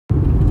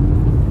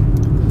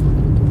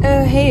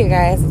Hey you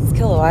guys, it's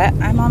Kilowatt.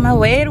 I'm on my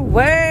way to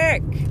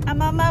work.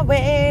 I'm on my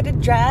way to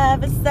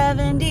drive a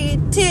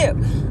 72. Just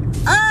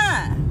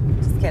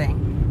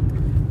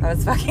kidding. That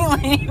was fucking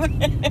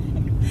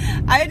lame.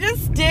 I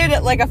just did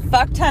like a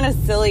fuck ton of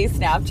silly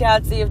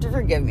Snapchats, so you have to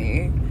forgive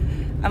me.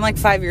 I'm like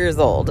 5 years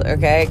old,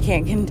 okay? I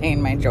can't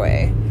contain my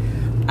joy.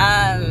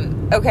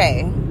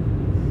 Okay.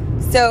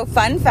 So,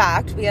 fun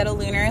fact, we had a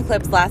lunar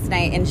eclipse last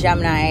night in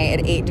Gemini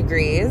at 8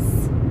 degrees,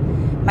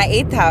 my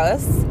 8th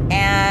house,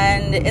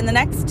 and in the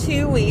next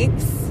 2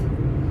 weeks,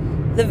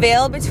 the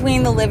veil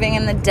between the living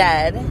and the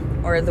dead,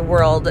 or the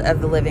world of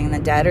the living and the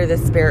dead, or the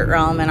spirit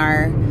realm in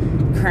our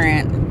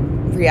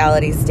current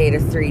reality state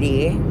of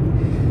 3D,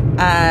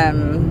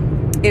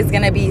 is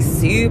going to be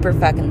super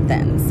fucking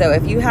thin. So,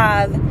 if you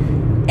have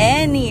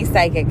any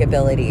psychic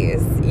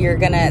abilities,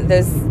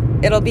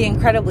 it'll be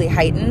incredibly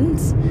heightened.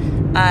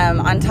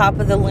 On top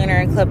of the lunar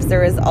eclipse,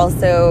 there is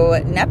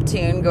also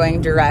Neptune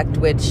going direct,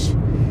 which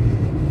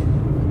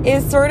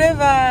is sort of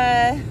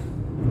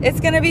it's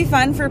going to be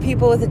fun for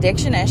people with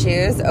addiction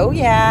issues. Oh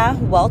yeah,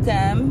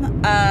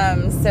 welcome.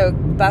 So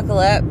buckle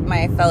up,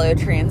 my fellow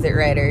transit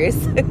riders.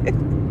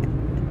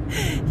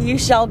 You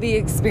shall be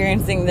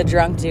experiencing the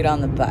drunk dude on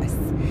the bus,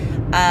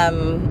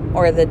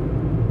 or the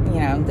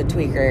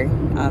tweaker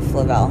off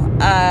Flavel.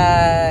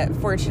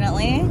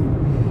 Fortunately,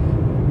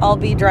 I'll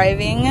be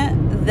driving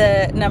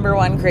the number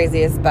one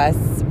craziest bus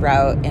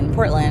route in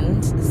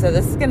Portland. So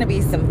this is going to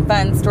be some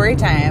fun story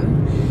time.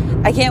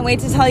 I can't wait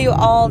to tell you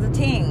all the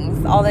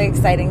things, all the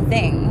exciting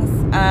things.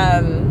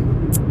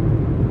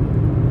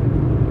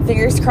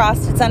 Fingers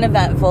crossed it's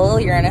uneventful.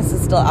 Uranus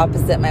is still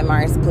opposite my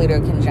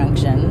Mars-Pluto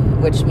conjunction,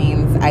 which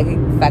means I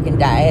could fucking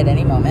die at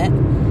any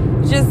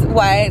moment. Which is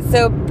why it's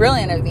so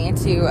brilliant of me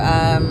to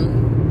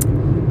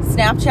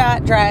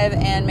Snapchat, drive,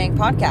 and make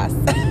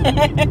podcasts.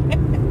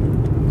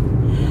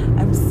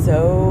 I'm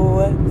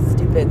so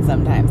stupid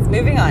sometimes.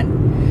 Moving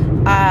on.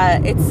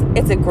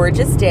 It's a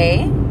gorgeous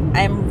day.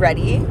 I'm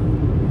ready.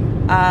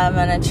 I'm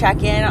going to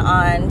check in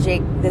on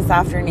Jake this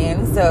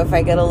afternoon. So if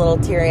I get a little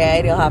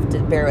teary-eyed, you'll have to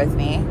bear with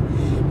me.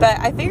 But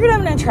I figured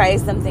I'm going to try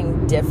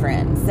something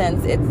different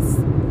since it's,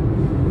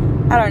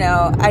 I don't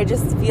know, I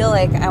just feel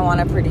like I want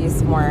to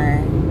produce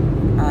more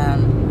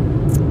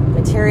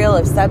material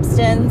of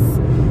substance.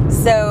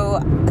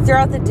 So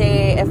throughout the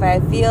day, if I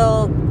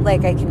feel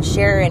like I can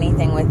share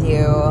anything with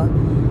you,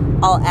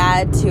 I'll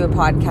add to a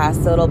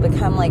podcast, so it'll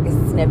become like a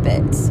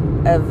snippet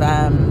of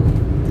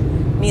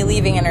me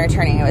leaving and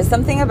returning. It was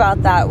something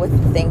about that with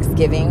the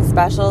Thanksgiving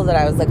special that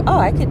I was like, oh,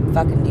 I could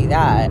fucking do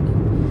that.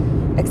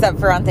 Except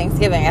for on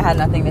Thanksgiving, I had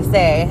nothing to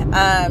say.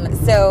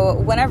 So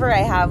whenever I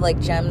have like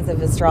gems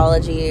of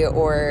astrology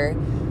or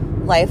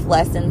life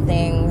lesson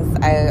things,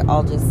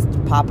 I'll just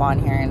pop on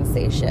here and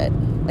say shit.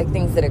 Like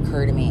things that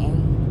occur to me.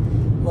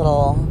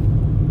 Little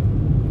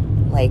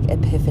like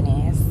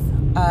epiphanies.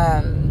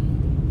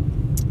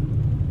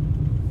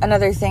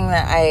 Another thing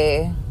that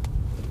I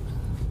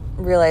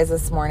realized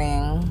this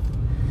morning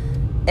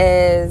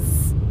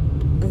is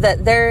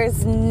that there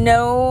is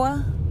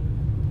no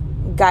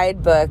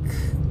guidebook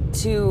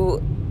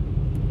to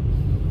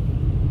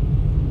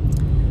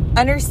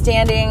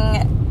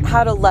understanding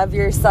how to love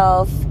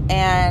yourself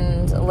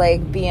and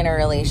like be in a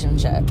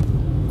relationship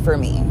for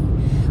me.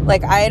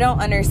 Like I don't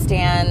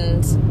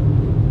understand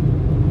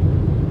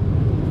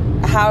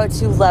how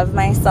to love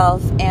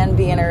myself and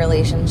be in a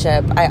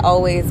relationship. I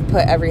always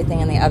put everything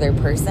in the other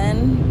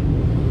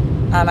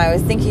person. I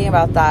was thinking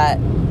about that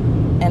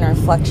in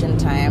reflection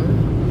time,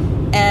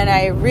 and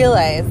I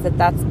realized that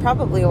that's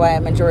probably why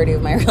a majority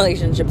of my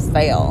relationships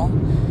fail.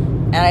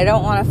 And I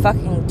don't want to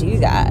fucking do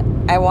that.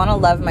 I want to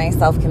love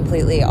myself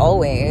completely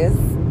always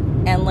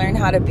and learn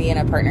how to be in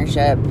a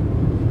partnership,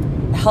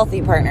 a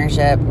healthy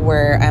partnership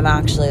where I'm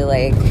actually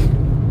like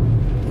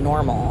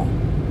normal.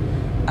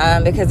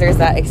 Because there's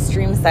that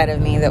extreme side of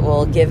me that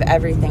will give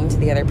everything to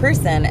the other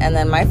person, and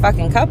then my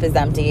fucking cup is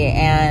empty,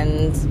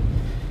 and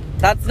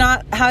that's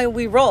not how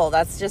we roll.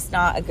 That's just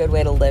not a good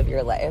way to live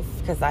your life,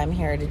 because I'm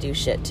here to do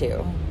shit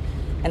too.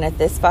 And if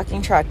this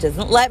fucking truck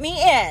doesn't let me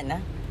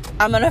in,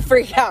 I'm gonna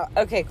freak out.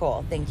 Okay,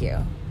 cool. Thank you.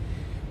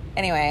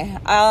 Anyway,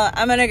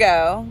 I'm gonna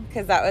go,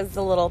 because that was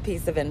the little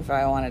piece of info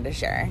I wanted to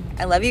share.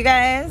 I love you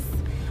guys.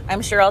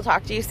 I'm sure I'll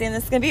talk to you soon.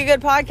 This is gonna be a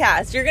good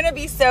podcast. You're gonna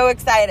be so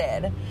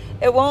excited.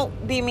 It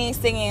won't be me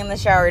singing in the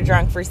shower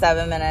drunk for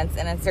 7 minutes,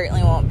 and it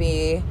certainly won't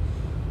be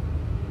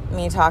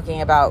me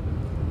talking about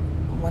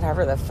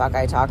whatever the fuck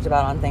I talked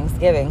about on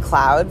Thanksgiving.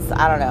 Clouds?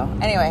 I don't know.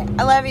 Anyway,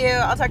 I love you.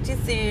 I'll talk to you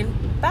soon.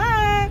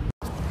 Bye!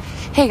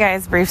 Hey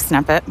guys, brief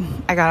snippet.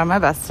 I got on my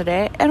bus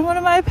today, and one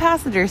of my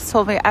passengers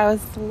told me I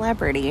was a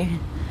celebrity,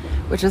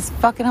 which is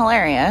fucking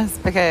hilarious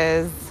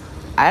because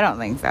I don't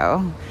think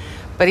so.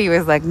 But he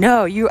was like,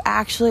 no, you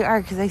actually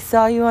are, because I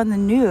saw you on the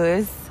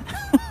news.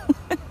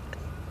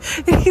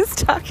 He's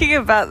talking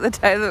about the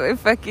time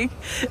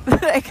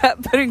that I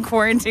got put in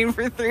quarantine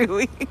for 3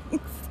 weeks.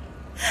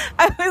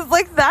 I was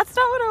like, that's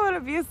not what I want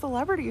to be a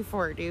celebrity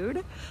for,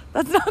 dude.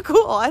 That's not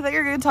cool. I thought you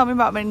were going to tell me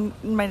about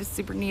my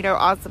super neato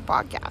awesome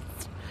podcast.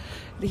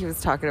 He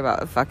was talking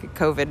about fucking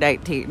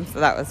COVID-19, so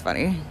that was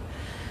funny.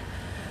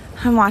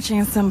 I'm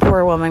watching some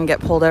poor woman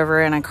get pulled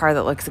over in a car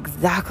that looks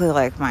exactly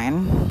like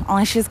mine.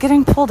 Only she's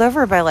getting pulled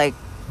over by like,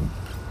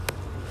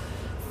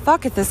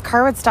 fuck, if this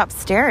car would stop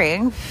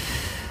staring.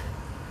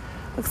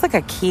 Looks like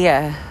a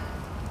Kia.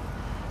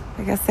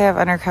 I guess they have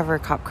undercover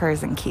cop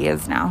cars and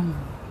Kias now.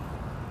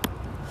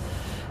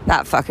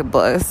 That fucking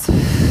blows.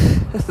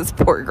 This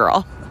poor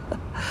girl.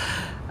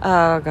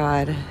 Oh,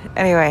 God.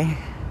 Anyway.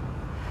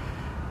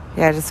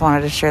 Yeah, I just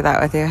wanted to share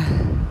that with you.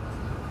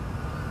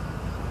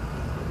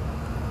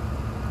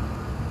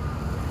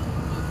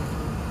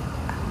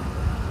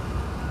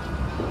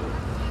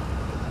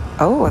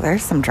 Oh,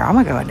 there's some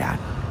drama going down.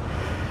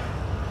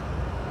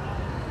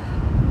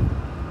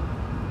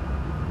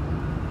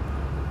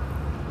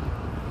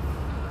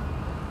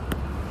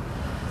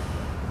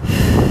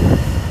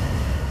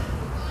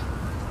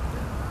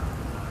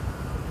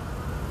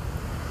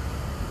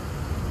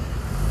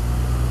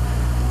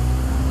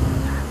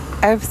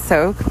 I'm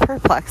so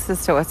perplexed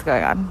as to what's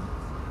going on.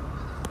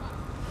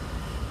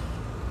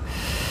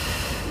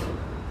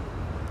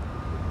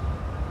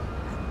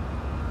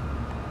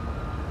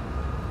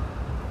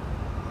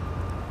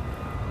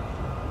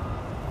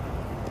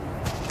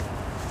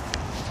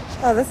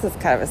 Oh, this is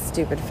kind of a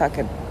stupid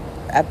fucking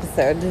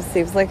episode. It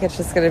seems like it's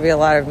just going to be a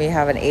lot of me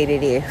having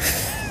ADD.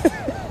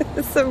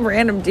 Some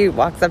random dude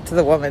walks up to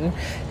the woman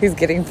who's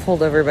getting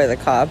pulled over by the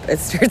cop and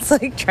starts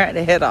like trying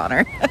to hit on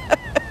her.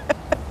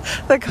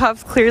 The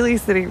cop's clearly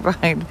sitting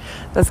behind.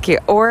 That's cute.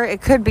 Or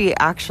it could be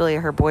actually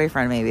her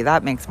boyfriend, maybe.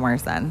 That makes more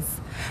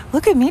sense.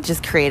 Look at me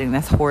just creating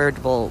this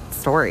horrible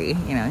story.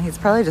 You know, he's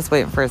probably just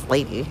waiting for his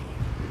lady.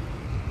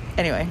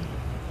 Anyway.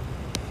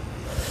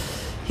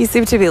 He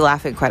seemed to be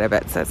laughing quite a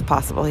bit, so it's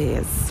possible he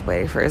is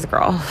waiting for his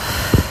girl.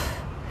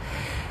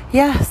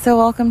 Yeah, so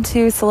welcome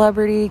to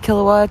Celebrity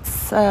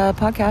Kilowatts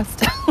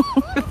podcast.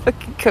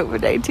 Fucking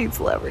COVID-19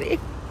 celebrity.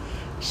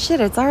 Shit,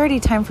 it's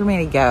already time for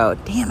me to go.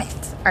 Damn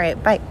it. All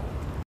right, bye.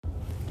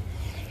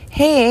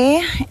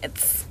 Hey,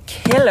 it's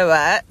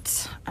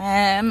Kilowatt.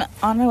 I'm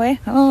on my way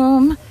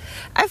home.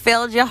 I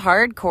failed you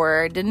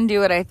hardcore. Didn't do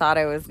what I thought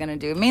I was going to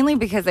do. Mainly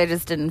because I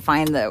just didn't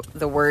find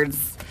the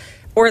words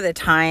or the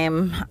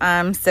time.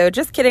 So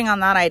just kidding on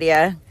that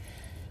idea.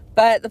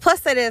 But the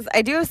plus side is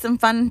I do have some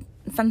fun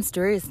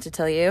stories to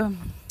tell you.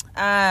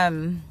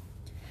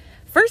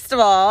 First of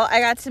all, I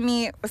got to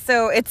meet,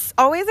 so it's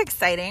always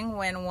exciting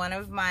when one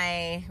of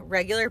my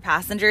regular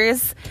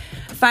passengers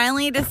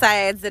finally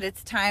decides that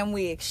it's time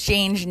we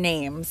exchange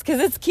names,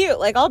 because it's cute.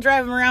 Like, I'll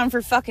drive them around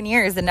for fucking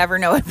years and never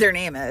know what their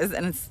name is,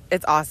 and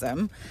it's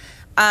awesome.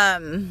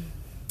 But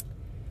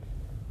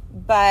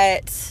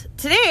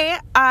today,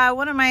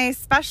 one of my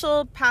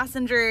special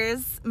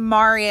passengers,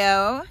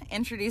 Mario,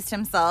 introduced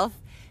himself,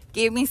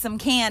 gave me some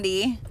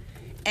candy,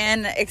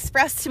 and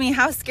expressed to me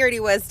how scared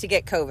he was to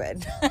get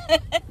COVID.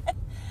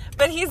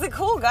 But he's a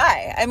cool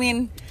guy. I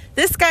mean,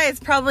 this guy is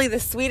probably the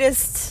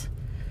sweetest.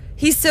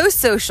 He's so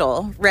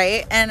social,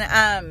 right?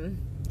 And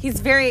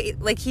he's very,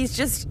 like,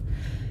 he's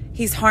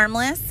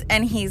harmless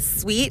and he's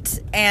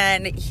sweet,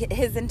 and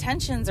his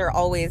intentions are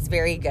always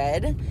very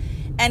good.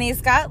 And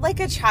he's got like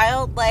a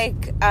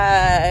childlike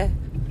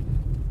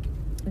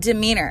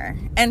demeanor.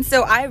 And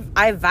so I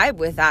vibe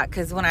with that,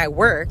 because when I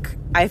work,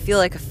 I feel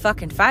like a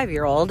fucking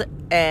 5-year-old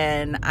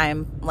and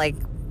I'm like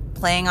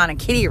playing on a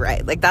kiddie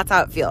ride. Like, that's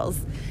how it feels.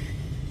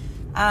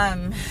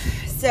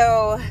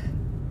 So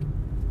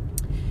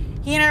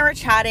he and I were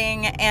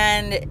chatting,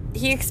 and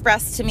he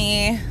expressed to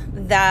me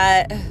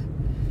that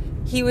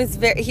he was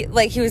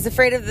he was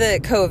afraid of the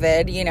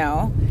COVID, you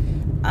know.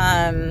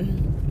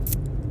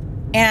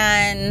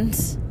 And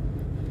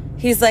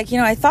he's like, you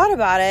know, I thought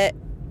about it,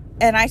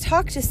 and I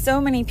talk to so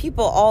many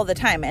people all the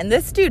time. And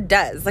this dude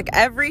does. Like,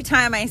 every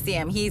time I see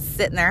him, he's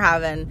sitting there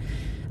having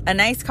a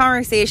nice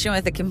conversation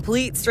with a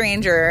complete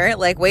stranger,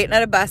 like waiting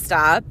at a bus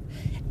stop.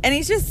 And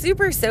he's just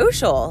super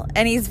social,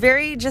 and he's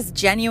very just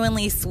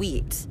genuinely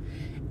sweet.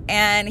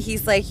 And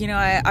he's like, you know,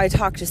 I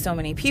talk to so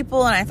many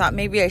people, and I thought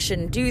maybe I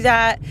shouldn't do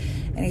that.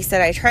 And he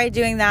said, I tried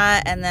doing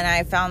that, and then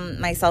I found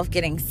myself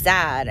getting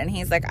sad. And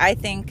he's like, I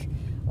think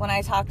when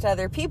I talk to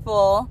other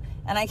people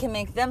and I can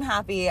make them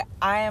happy,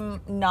 I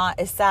am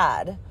not as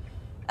sad.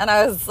 And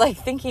I was like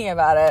thinking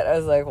about it. I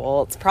was like,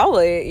 well, it's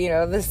probably, you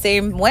know, the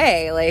same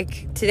way.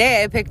 Like,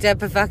 today I picked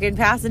up a fucking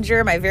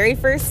passenger, my very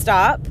first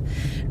stop.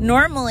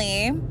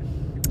 Normally,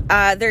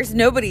 there's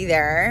nobody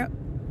there.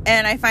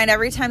 And I find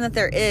every time that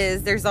there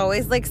is, there's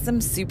always like some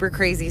super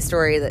crazy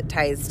story that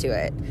ties to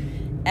it.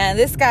 And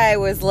this guy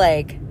was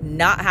like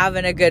not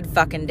having a good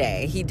fucking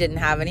day. He didn't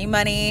have any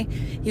money.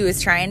 He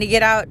was trying to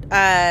get out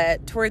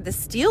toward the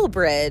steel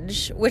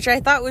bridge, which I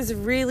thought was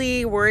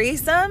really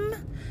worrisome,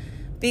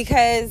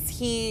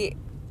 because I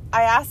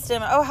asked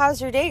him, oh,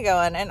 how's your day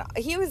going? And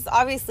he was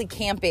obviously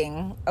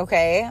camping,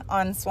 okay,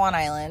 on Swan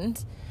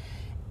Island.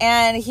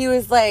 And he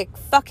was like,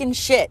 fucking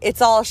shit.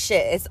 It's all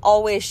shit. It's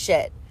always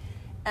shit.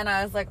 And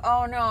I was like,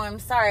 oh, no, I'm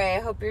sorry. I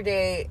hope your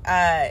day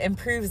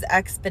improves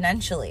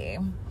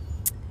exponentially.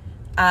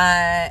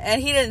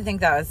 And he didn't think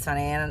that was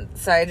funny. And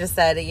so I just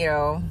said, you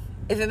know,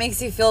 if it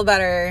makes you feel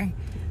better,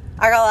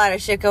 I got a lot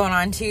of shit going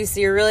on too,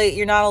 so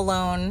you're not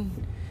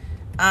alone.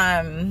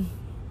 And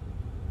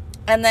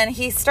then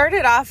he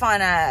started off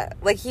on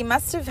he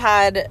must have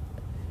had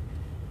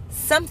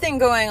something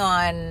going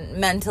on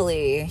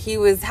mentally. He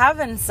was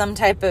having some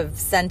type of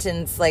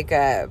sentence, like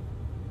a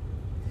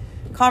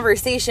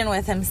conversation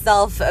with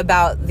himself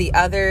about the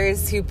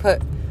others who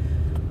put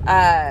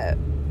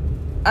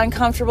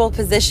uncomfortable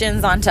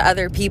positions onto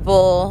other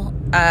people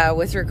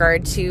with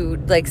regard to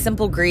like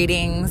simple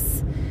greetings.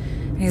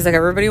 And he's like,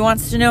 everybody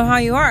wants to know how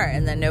you are,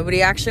 and then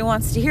nobody actually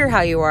wants to hear how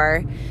you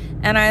are.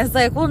 And I was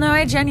like, well, no,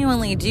 I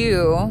genuinely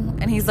do.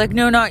 And he's like,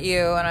 no, not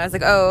you. And I was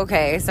like, oh,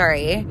 okay,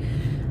 sorry.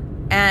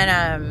 And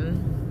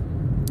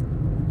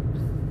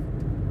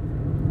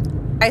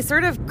I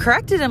sort of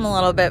corrected him a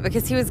little bit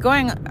because he was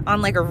going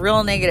on like a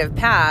real negative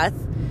path.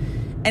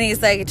 And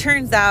he's like, it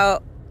turns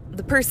out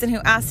the person who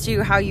asked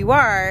you how you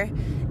are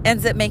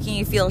ends up making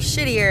you feel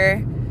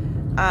shittier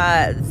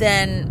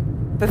than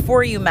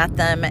before you met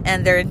them,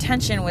 and their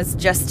intention was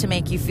just to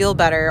make you feel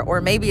better,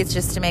 or maybe it's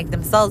just to make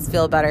themselves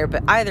feel better,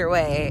 but either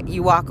way,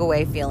 you walk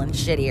away feeling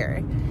shittier.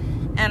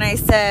 And I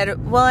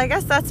said, well, I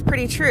guess that's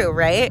pretty true,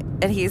 right?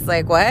 And he's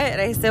like, what?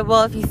 And I said,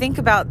 well, if you think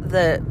about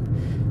the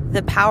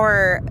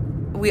power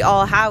we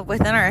all have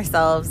within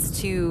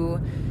ourselves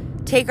to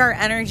take our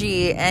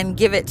energy and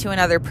give it to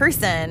another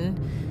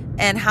person,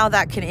 and how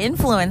that can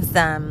influence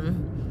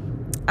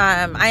them,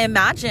 I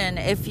imagine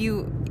if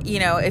you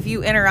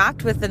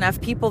interact with enough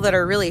people that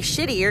are really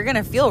shitty, you're going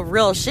to feel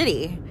real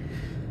shitty.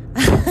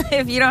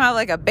 If you don't have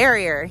like a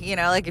barrier,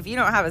 like if you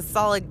don't have a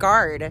solid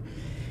guard.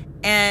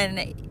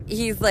 And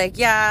he's like,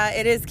 yeah,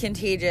 it is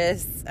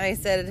contagious. I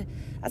said,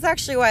 that's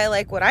actually why I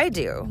like what I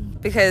do,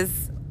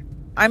 because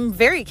I'm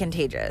very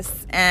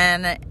contagious.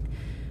 And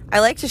I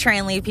like to try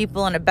and leave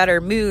people in a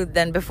better mood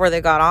than before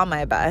they got on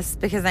my bus,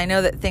 because I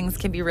know that things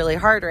can be really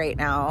hard right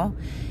now.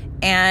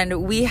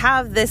 And we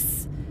have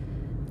this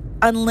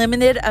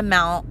unlimited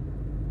amount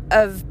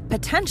of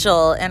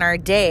potential in our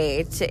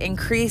day to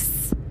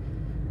increase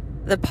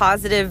the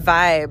positive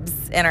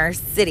vibes in our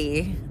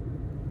city,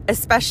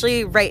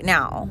 especially right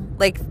now.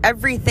 Like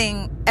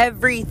everything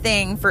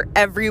for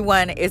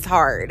everyone is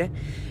hard.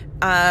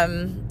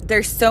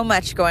 There's so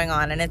much going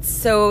on, and it's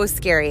so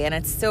scary, and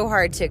it's so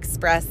hard to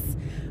express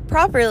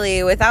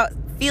properly without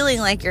feeling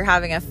like you're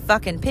having a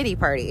fucking pity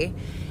party.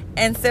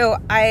 And so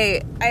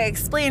I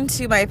explained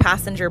to my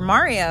passenger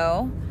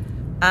Mario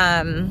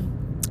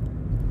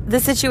the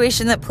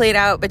situation that played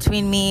out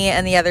between me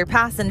and the other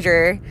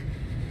passenger.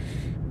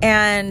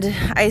 And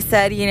I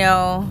said,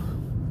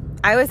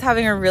 I was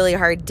having a really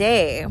hard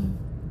day.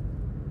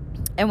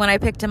 And when I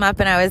picked him up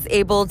and I was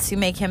able to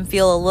make him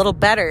feel a little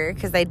better,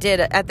 because I did,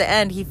 at the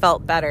end, he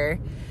felt better.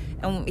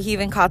 And he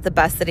even caught the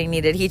bus that he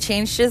needed. He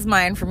changed his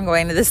mind from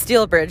going to the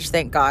steel bridge,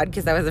 thank God,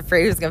 because I was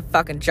afraid he was going to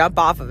fucking jump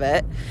off of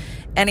it.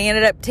 And he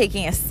ended up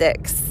taking a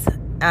 6.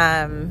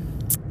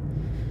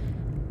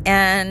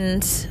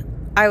 And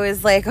I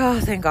was like, oh,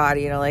 thank God,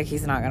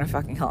 he's not going to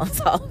fucking kill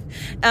himself.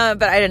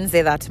 But I didn't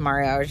say that to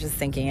Mario. I was just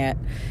thinking it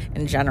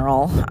in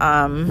general.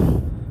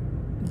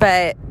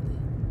 But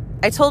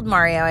I told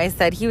Mario, I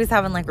said he was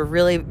having like a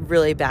really,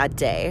 really bad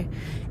day.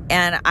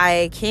 And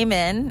I came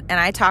in and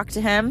I talked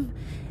to him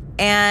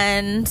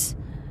and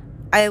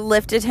I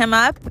lifted him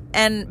up.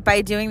 And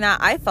by doing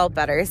that, I felt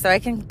better. So I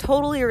can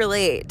totally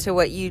relate to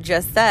what you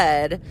just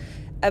said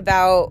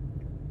about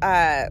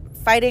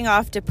fighting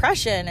off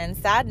depression and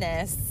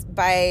sadness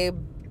by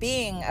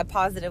being a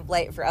positive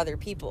light for other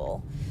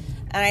people.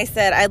 And I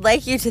said, I'd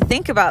like you to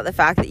think about the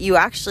fact that you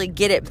actually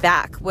get it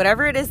back.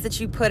 Whatever it is that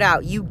you put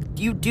out, you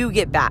do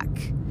get back.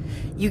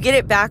 You get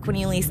it back when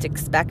you least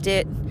expect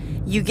it.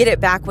 You get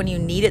it back when you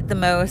need it the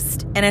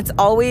most. And it's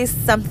always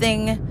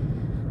something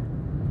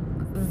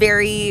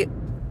very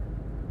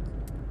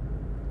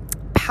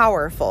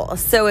powerful.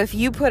 So if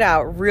you put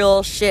out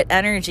real shit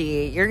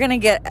energy, you're going to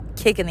get a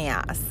kick in the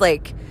ass.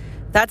 Like,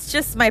 that's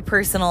just my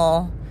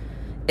personal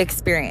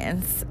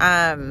experience.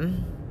 I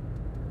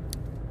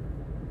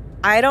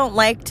don't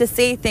like to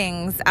say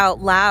things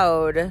out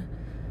loud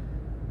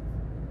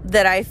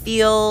that I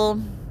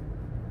feel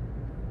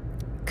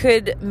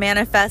could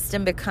manifest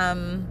and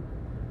become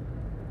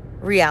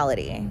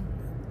reality.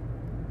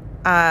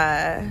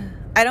 I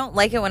don't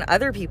like it when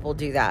other people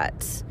do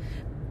that,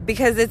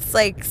 because it's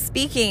like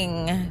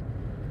speaking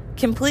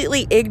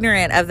completely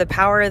ignorant of the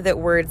power that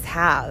words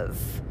have.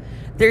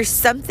 There's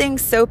something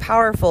so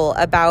powerful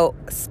about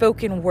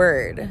spoken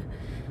word.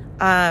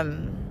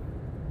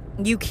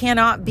 You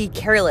cannot be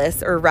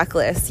careless or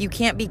reckless. You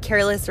can't be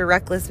careless or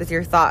reckless with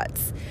your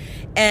thoughts.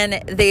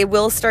 And they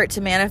will start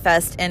to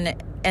manifest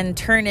and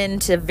turn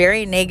into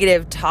very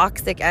negative,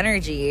 toxic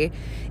energy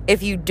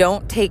if you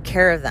don't take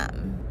care of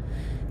them.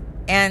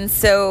 And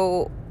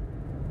so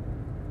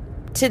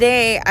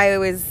today I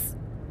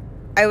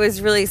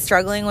was really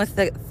struggling with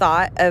the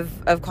thought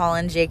of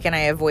calling Jake, and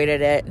I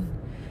avoided it.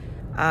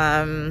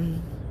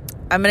 I'm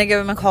going to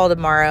give him a call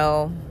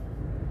tomorrow,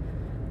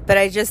 but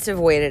I just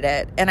avoided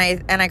it. And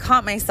I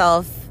caught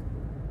myself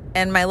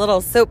in my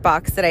little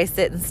soapbox that I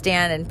sit and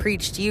stand and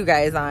preach to you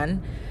guys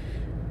on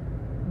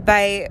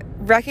by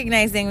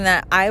recognizing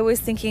that I was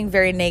thinking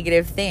very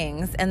negative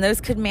things, and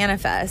those could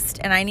manifest,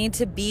 and I need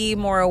to be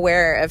more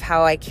aware of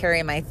how I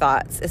carry my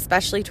thoughts,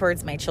 especially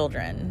towards my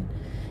children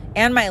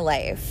and my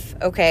life.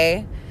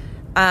 Okay.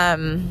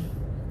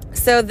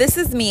 So this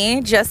is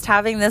me just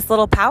having this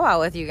little powwow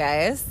with you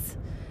guys,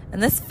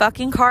 and this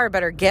fucking car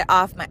better get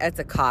off my, it's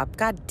a cop.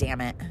 God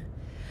damn it.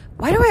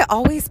 Why do I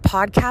always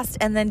podcast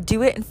and then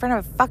do it in front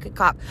of a fucking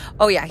cop?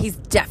 Oh yeah, he's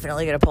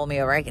definitely going to pull me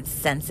over. I can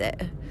sense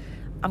it.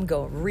 I'm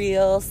going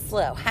real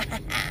slow.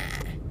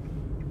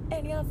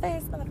 In your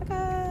face,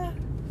 motherfucker.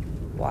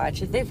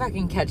 Watch. If they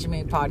fucking catch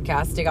me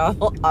podcasting,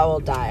 I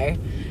will die.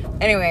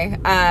 Anyway,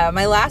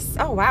 my last...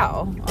 Oh,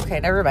 wow. Okay,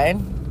 never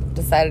mind.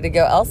 Decided to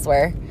go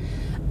elsewhere.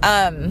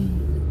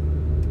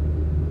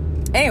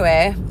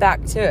 Anyway,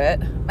 back to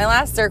it. My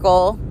last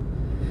circle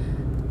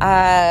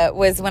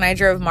was when I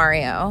drove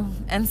Mario.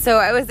 And so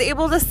I was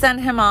able to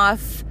send him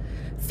off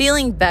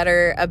feeling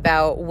better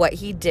about what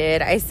he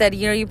did. I said,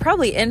 you know, you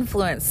probably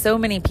influence so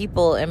many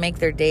people and make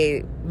their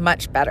day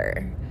much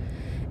better.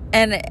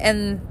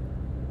 And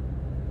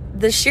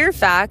the sheer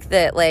fact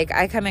that, like,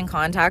 I come in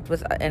contact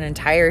with an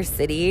entire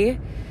city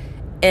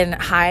and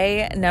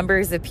high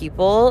numbers of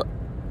people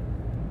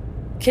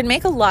can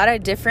make a lot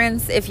of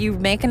difference if you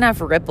make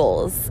enough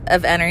ripples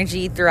of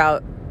energy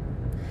throughout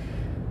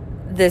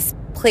this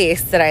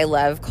place that I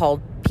love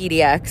called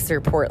PDX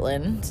or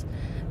Portland.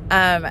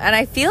 And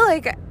I feel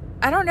like,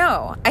 I don't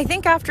know. I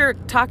think after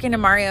talking to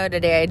Mario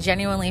today, I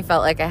genuinely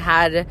felt like I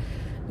had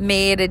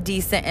made a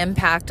decent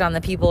impact on the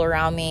people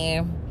around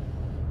me.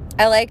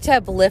 I like to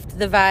uplift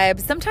the vibe.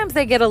 Sometimes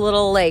I get a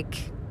little, like,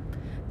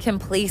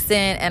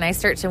 complacent, and I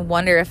start to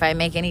wonder if I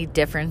make any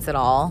difference at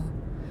all.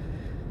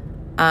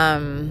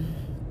 I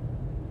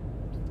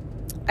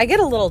get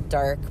a little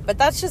dark, but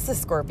that's just the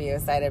Scorpio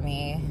side of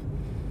me.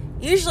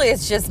 Usually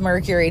it's just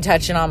Mercury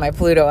touching on my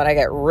Pluto and I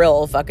get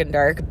real fucking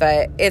dark,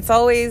 but it's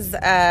always,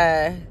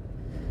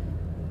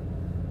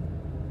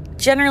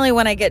 generally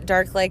when I get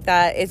dark like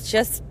that, it's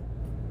just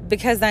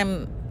because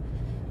I'm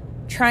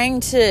trying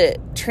to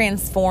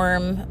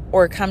transform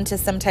or come to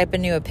some type of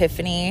new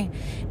epiphany,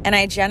 and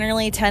I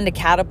generally tend to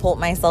catapult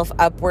myself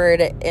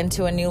upward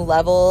into a new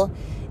level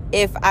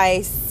if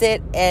I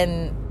sit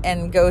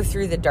and go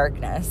through the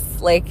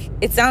darkness. Like,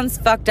 it sounds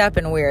fucked up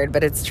and weird,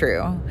 but it's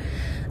true.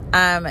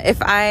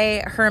 If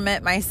I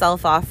hermit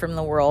myself off from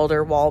the world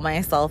or wall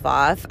myself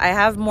off, I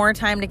have more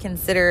time to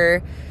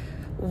consider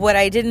what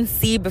I didn't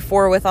see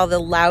before with all the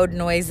loud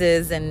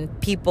noises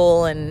and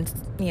people and,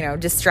 you know,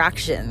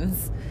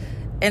 distractions.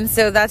 And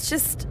so that's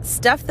just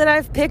stuff that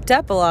I've picked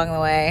up along the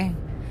way.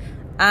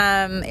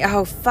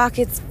 Oh, fuck,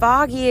 it's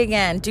foggy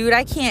again. Dude,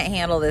 I can't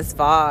handle this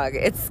fog.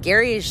 It's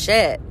scary as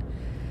shit.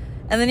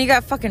 And then you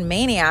got fucking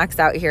maniacs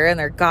out here in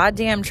their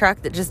goddamn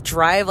truck that just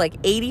drive like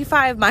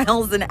 85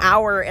 miles an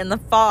hour in the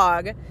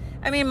fog.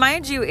 I mean,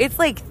 mind you, it's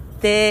like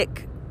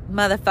thick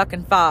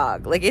motherfucking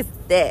fog. Like, it's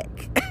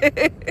thick.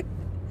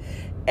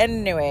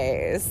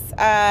 Anyways,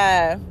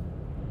 yeah,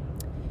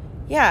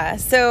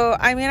 so,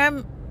 I mean,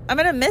 I'm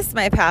going to miss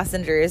my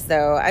passengers,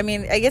 though. I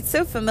mean, I get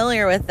so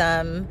familiar with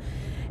them,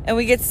 and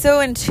we get so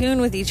in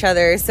tune with each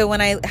other. So when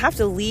I have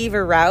to leave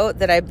a route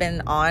that I've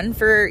been on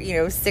for,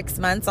 6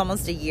 months,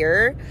 almost a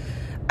year,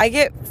 I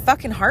get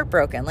fucking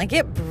heartbroken. Like,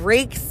 it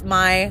breaks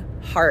my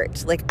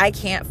heart. Like, I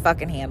can't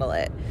fucking handle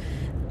it.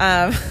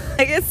 I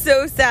get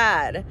so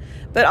sad.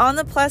 But on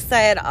the plus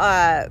side,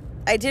 I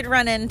did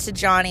run into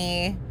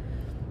Johnny,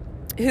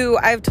 who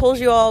I've told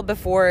you all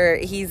before.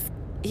 He's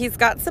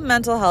got some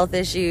mental health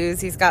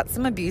issues. He's got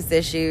some abuse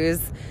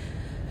issues,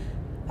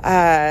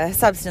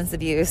 substance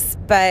abuse.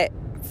 But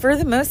for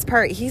the most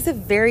part, he's a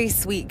very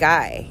sweet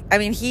guy. I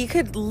mean, he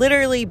could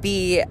literally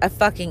be a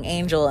fucking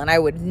angel and I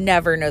would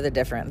never know the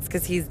difference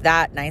because he's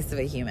that nice of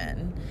a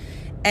human.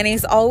 And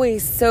he's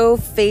always so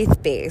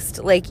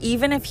faith-based. Like,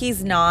 even if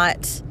he's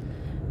not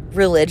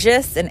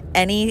religious in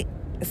any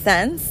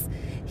sense,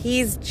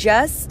 he's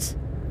just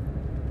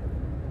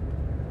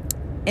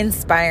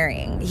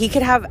inspiring. He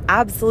could have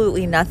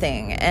absolutely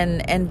nothing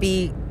and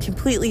be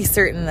completely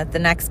certain that the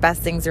next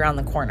best thing's around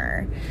the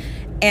corner.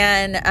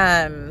 And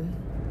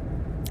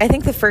I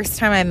think the first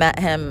time I met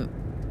him,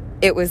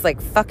 it was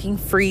like fucking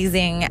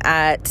freezing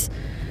at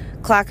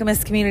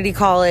Clackamas Community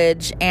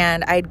College,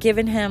 and I'd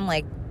given him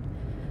like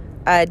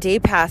a day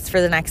pass for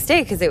the next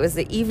day because it was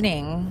the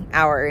evening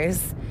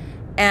hours.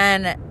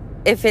 And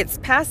if it's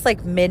past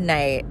like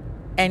midnight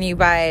and you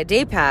buy a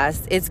day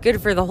pass, it's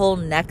good for the whole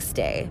next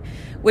day,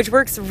 which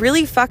works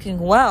really fucking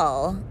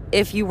well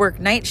if you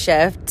work night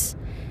shift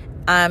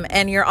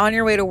and you're on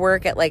your way to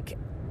work at like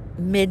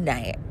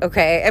midnight.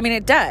 Okay, I mean,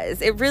 it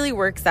does. It really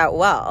works out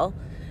well.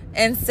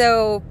 And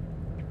so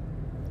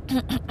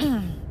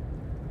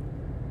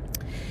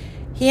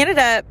he ended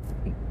up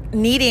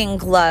needing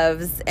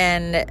gloves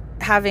and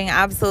having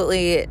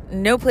absolutely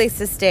no place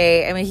to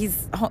stay. I mean,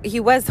 he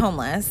was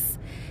homeless.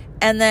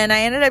 And then I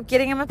ended up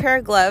getting him a pair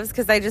of gloves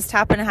because I just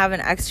happened to have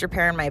an extra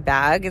pair in my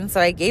bag. And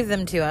so I gave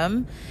them to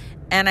him.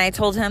 And I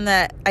told him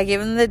that I gave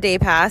him the day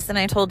pass. And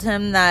I told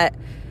him that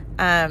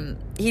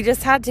he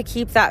just had to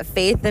keep that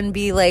faith and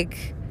be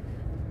like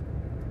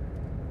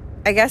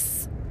I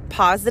guess,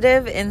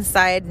 positive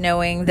inside,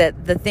 knowing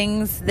that the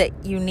things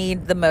that you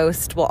need the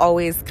most will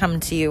always come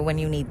to you when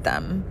you need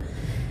them.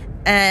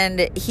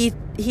 And he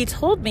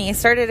told me, he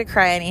started to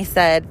cry, and he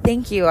said,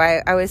 thank you.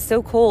 I was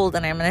so cold,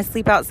 and I'm going to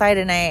sleep outside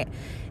tonight.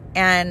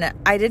 And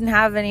I didn't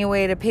have any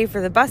way to pay for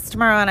the bus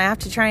tomorrow, and I have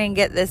to try and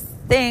get this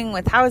thing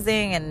with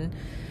housing. And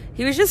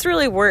he was just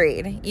really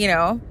worried, you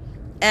know.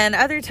 And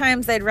other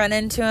times I'd run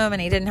into him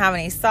and he didn't have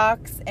any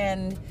socks.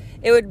 And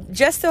it would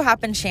just so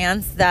happen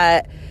chance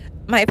that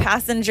my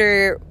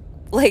passenger,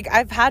 like,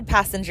 I've had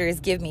passengers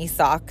give me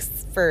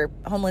socks for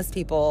homeless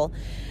people,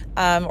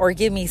 or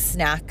give me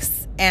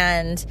snacks.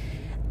 And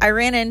I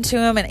ran into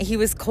him and he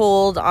was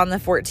cold on the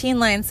 14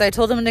 line. So I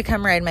told him to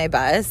come ride my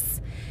bus.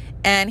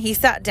 And he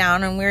sat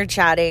down and we were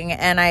chatting,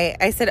 and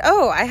I said,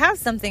 oh, I have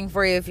something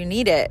for you if you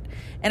need it.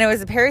 And it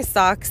was a pair of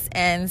socks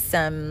and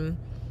some,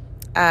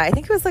 I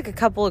think it was like a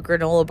couple of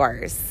granola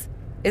bars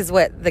is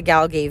what the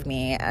gal gave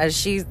me, as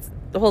she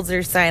holds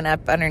her sign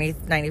up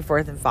underneath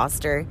 94th and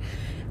Foster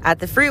at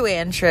the freeway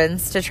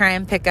entrance to try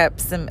and pick up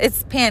some,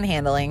 it's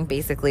panhandling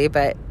basically,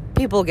 but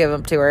people give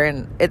them to her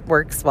and it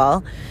works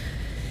well.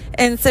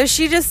 And so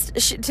she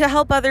to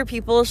help other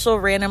people, she'll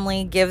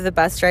randomly give the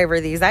bus driver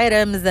these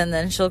items and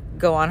then she'll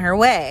go on her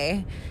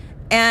way.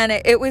 And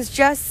it was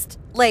just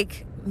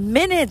like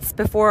minutes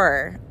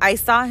before I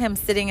saw him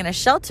sitting in a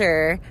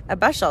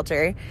bus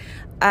shelter,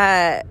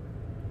 that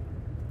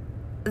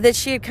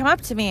she had come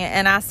up to me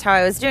and asked how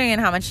I was doing and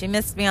how much she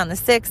missed me on the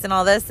 6th and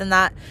all this and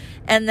that.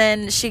 And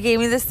then she gave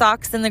me the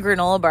socks and the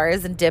granola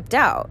bars and dipped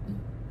out.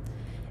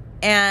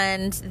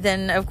 And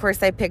then, of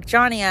course, I picked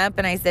Johnny up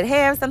and I said,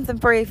 hey, I have something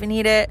for you if you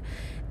need it.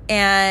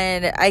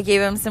 And I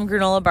gave him some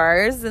granola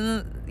bars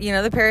and, you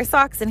know, the pair of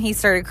socks. And he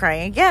started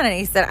crying again. And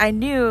he said, I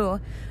knew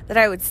that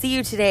I would see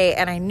you today,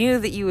 and I knew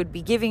that you would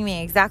be giving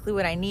me exactly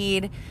what I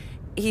need.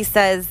 He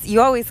says, you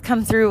always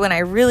come through when I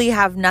really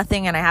have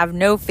nothing and I have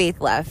no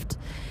faith left.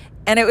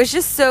 And it was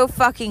just so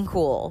fucking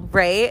cool,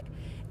 right?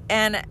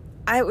 And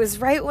it was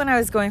right when I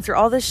was going through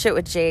all this shit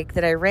with Jake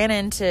that I ran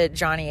into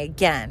Johnny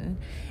again.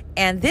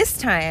 And this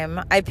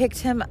time I picked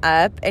him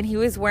up and he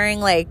was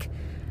wearing like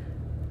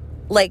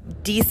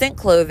decent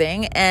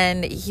clothing,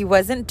 and he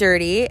wasn't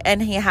dirty,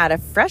 and he had a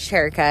fresh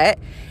haircut,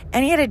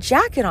 and he had a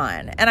jacket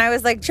on. And I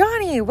was like,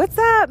 Johnny, what's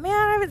up, man?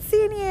 I haven't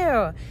seen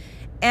you.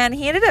 And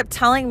he ended up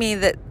telling me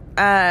that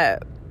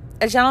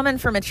a gentleman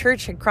from a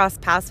church had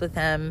crossed paths with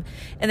him,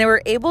 and they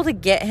were able to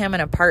get him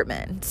an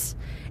apartment.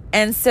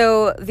 And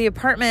so the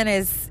apartment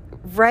is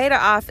right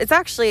off. It's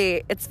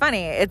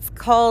funny. It's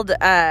called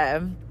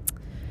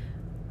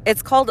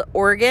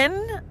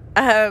Oregon.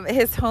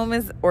 His home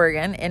is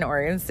in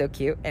Oregon. So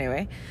cute.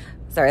 Anyway,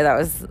 sorry, that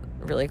was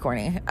really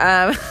corny.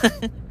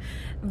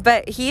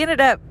 But he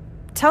ended up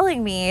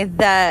telling me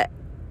that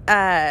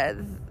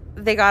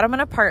they got him an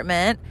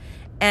apartment,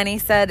 and he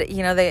said,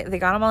 you know, they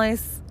got him all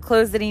these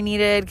clothes that he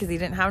needed because he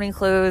didn't have any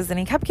clothes, and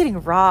he kept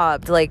getting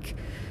robbed. Like,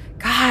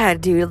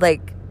 God, dude,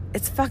 like,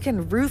 it's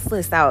fucking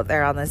ruthless out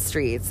there on the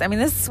streets. I mean,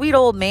 this sweet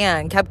old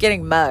man kept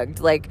getting mugged.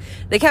 Like,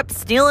 they kept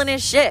stealing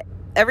his shit.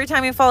 Every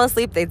time he'd fall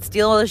asleep, they'd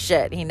steal his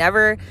shit. He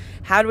never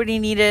had what he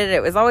needed.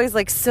 It was always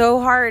like so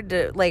hard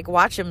to like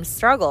watch him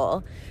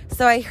struggle.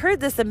 So I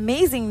heard this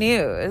amazing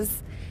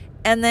news.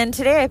 And then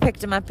today I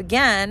picked him up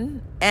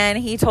again, and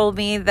he told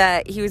me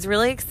that he was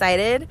really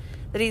excited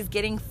that he's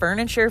getting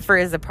furniture for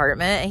his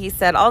apartment. And he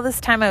said, all this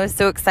time I was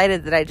so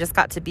excited that I just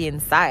got to be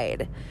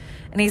inside.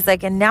 And he's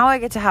like, and now I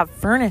get to have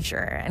furniture.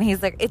 And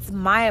he's like, it's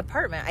my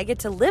apartment. I get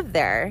to live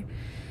there.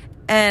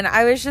 And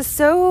I was just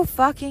so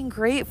fucking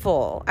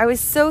grateful. I was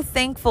so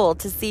thankful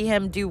to see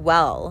him do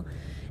well.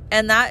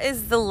 And that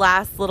is the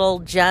last little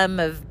gem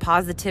of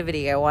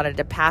positivity I wanted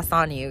to pass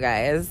on to you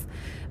guys.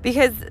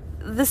 Because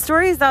the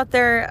stories out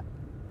there,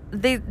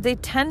 they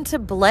tend to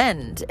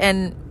blend.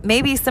 And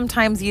maybe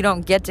sometimes you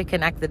don't get to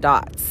connect the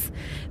dots.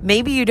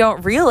 Maybe you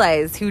don't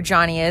realize who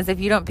Johnny is if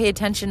you don't pay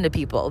attention to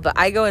people. But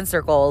I go in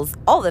circles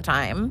all the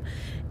time.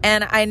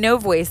 And I know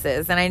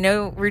voices. And I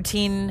know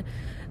routine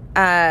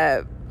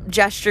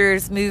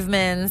gestures,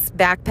 movements,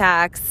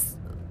 backpacks,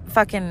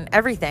 fucking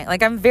everything.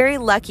 Like, I'm very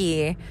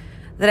lucky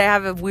that I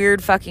have a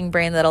weird fucking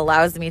brain that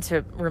allows me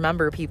to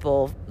remember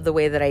people the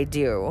way that I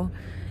do.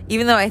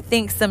 Even though I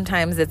think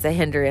sometimes it's a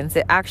hindrance,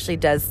 it actually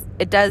does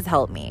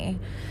help me.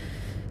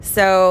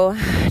 So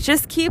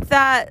just keep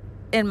that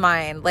in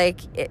mind.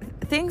 Like,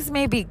 things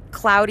may be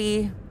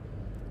cloudy.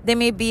 They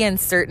may be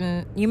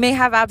uncertain. You may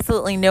have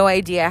absolutely no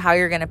idea how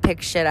you're going to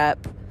pick shit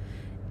up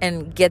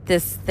and get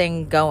this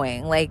thing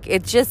going. Like,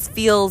 it just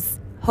feels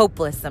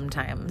hopeless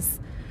sometimes.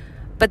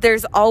 But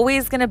there's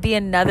always going to be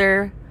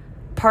another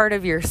part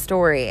of your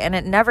story, and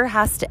it never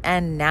has to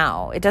end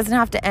now. It doesn't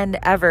have to end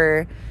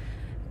ever,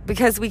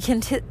 because we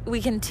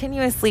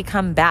continuously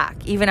come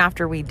back even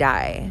after we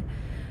die.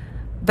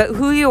 But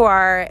who you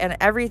are and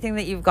everything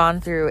that you've gone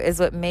through is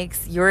what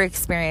makes your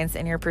experience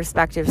and your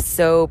perspective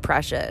so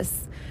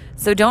precious.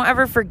 So don't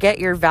ever forget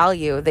your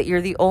value, that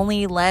you're the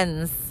only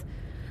lens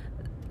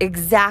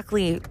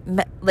exactly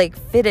like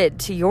fitted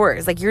to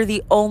yours. Like, you're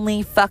the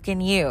only fucking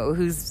you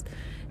who's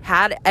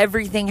had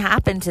everything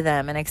happen to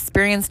them and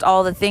experienced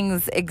all the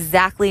things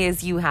exactly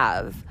as you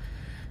have.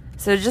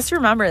 So just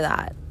remember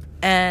that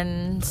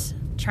and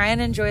try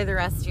and enjoy the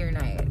rest of your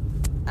night.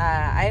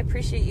 I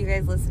appreciate you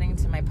guys listening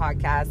to my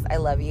podcast. I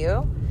love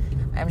you.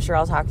 I'm sure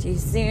I'll talk to you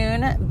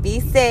soon. Be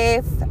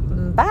safe.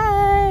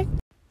 Bye.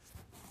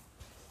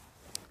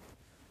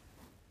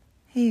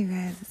 Hey, you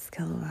guys, it's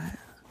Kilowatt.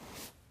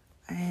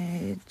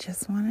 I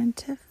just wanted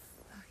to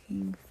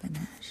fucking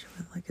finish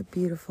with like a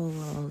beautiful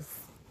little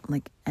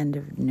like end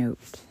of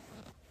note.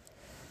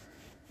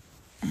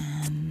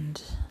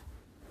 And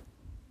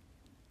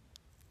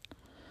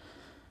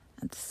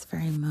at this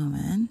very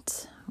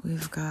moment,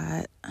 we've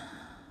got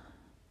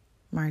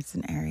Mars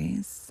in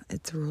Aries,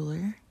 its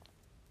ruler.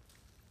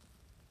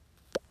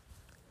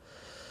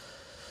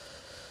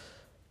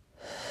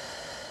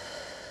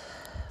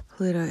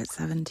 Pluto at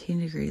 17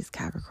 degrees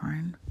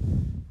Capricorn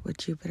with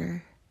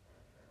Jupiter.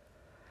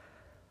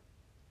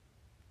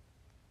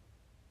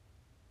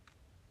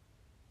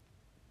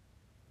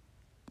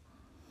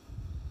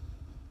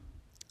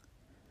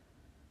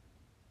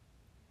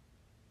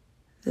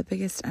 The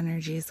biggest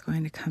energy is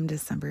going to come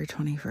December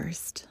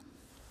 21st.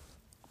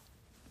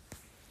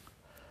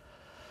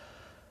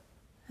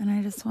 And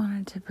I just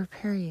wanted to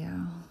prepare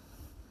you.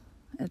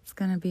 It's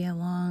going to be a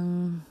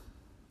long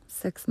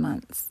 6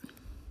 months.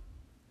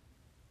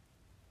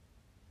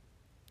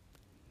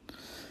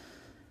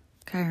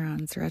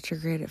 Chiron's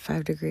retrograde at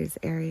 5 degrees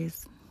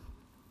Aries.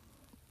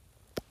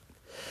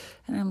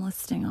 And I'm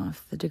listing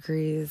off the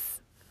degrees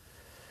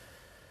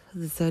of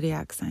the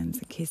zodiac signs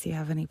in case you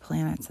have any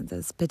planets in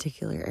those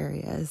particular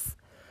areas.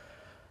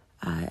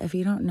 If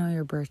you don't know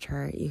your birth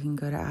chart, you can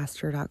go to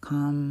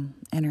astro.com,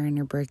 enter in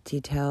your birth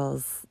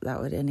details. That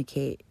would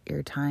indicate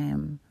your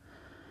time,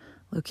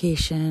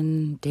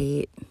 location,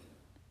 date,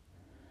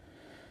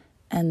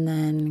 and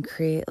then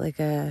create like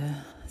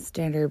a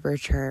standard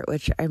birth chart,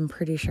 which I'm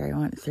pretty sure I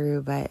went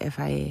through, but if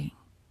I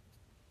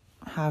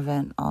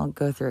haven't, I'll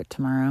go through it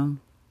tomorrow.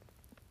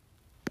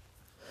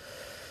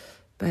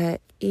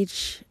 But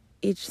each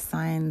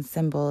sign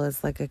symbol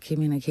is like a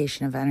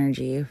communication of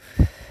energy.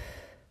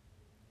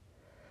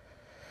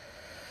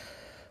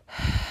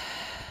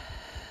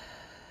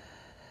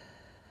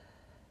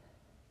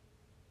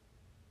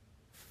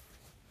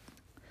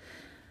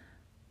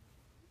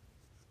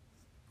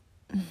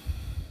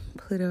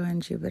 Pluto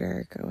and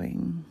Jupiter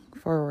going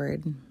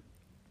forward.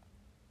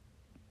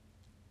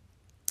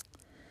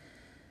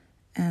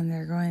 And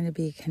they're going to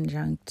be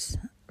conjunct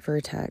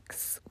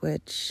vertex,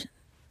 which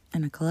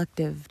in a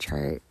collective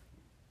chart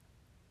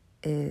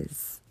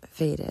is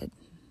fated.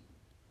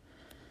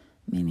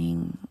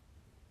 Meaning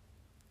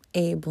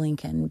Abe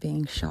Lincoln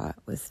being shot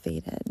was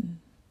fated.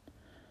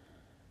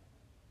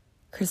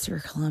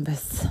 Christopher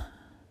Columbus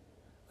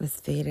was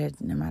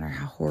fated, no matter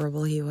how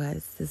horrible he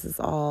was. This is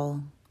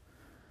all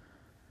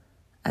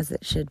as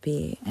it should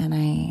be. And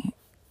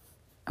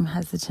I'm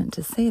hesitant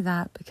to say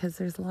that because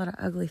there's a lot of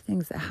ugly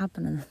things that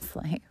happen in this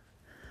life.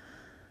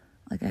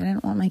 Like, I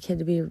didn't want my kid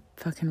to be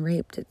fucking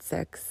raped at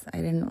 6. I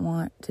didn't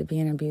want to be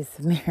in an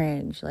abusive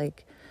marriage.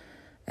 Like,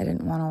 I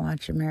didn't want to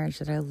watch a marriage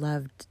that I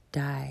loved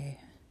die.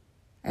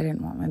 I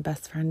didn't want my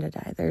best friend to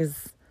die.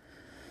 There's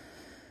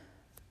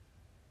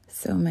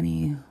so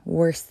many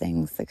worse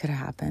things that could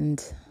have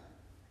happened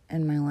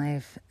in my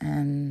life,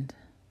 and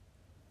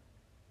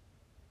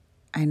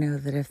I know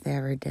that if they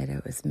ever did,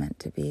 it was meant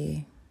to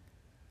be.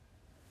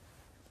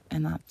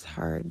 And that's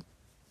hard.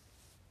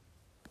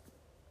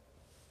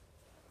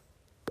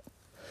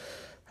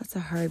 That's a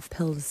hard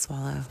pill to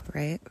swallow,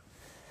 right?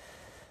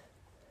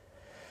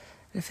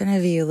 If any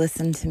of you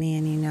listen to me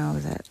and you know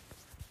that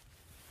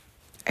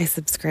I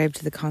subscribe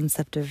to the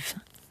concept of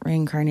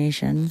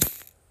reincarnation,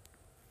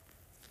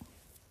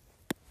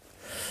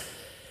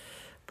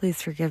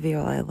 please forgive me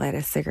while I light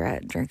a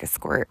cigarette and drink a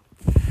squirt.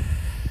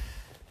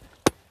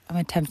 I'm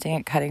attempting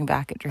at cutting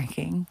back at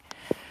drinking,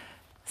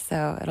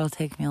 so it'll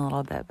take me a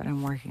little bit, but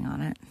I'm working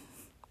on it.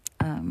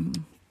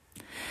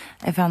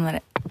 I found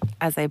that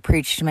as I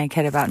preach to my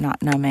kid about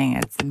not numbing,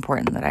 it's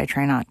important that I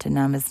try not to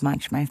numb as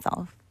much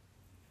myself.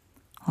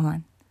 Hold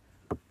on.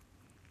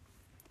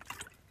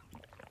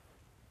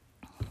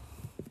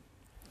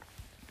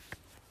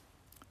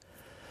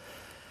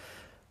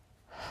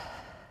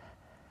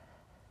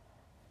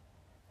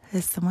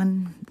 As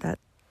someone that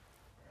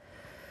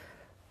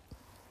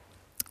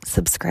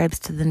subscribes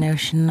to the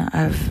notion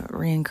of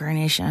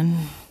reincarnation,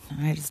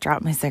 and I just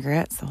dropped my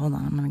cigarette, so hold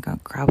on, I'm going to go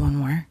grab one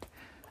more.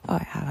 Oh,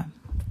 I have them.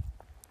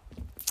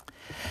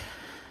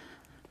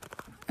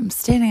 I'm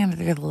standing under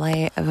the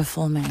light of a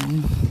full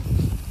moon.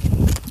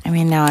 I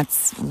mean, now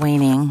it's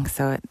waning,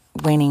 so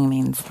waning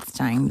means it's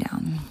dying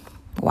down.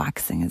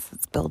 Waxing as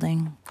it's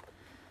building.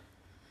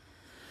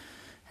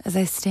 As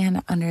I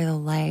stand under the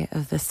light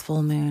of this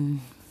full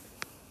moon,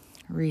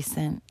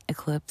 recent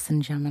eclipse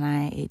in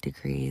Gemini, 8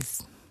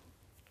 degrees,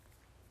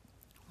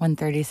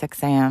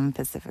 1:36 a.m.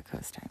 Pacific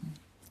Coast time.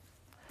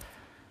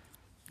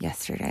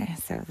 Yesterday,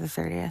 so the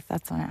 30th,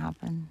 that's when it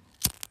happened.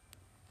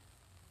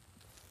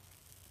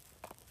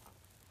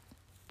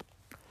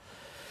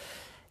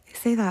 I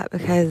say that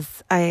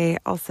because I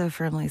also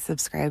firmly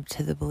subscribe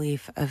to the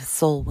belief of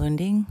soul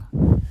wounding.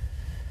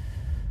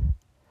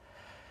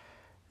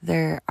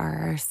 There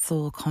are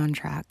soul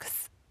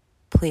contracts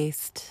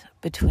placed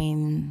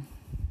between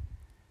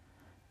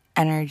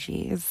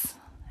energies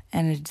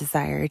and a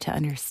desire to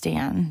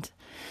understand.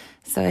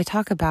 So I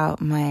talk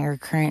about my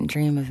recurrent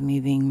dream of me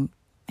being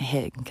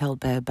hit and killed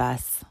by a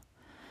bus.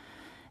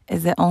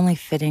 Is it only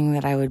fitting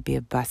that I would be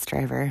a bus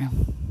driver?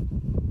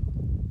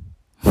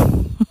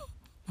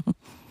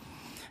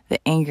 The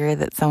anger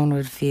that someone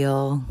would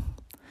feel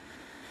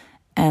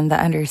and the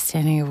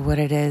understanding of what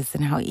it is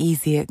and how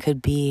easy it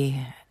could be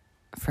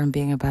from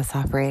being a bus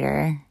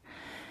operator,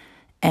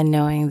 and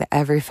knowing that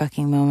every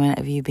fucking moment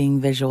of you being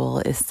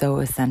visual is so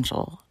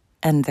essential.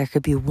 And there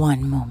could be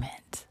one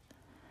moment.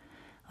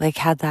 Like,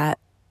 had that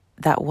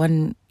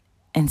one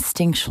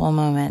instinctual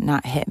moment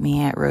not hit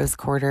me at Rose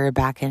Quarter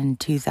back in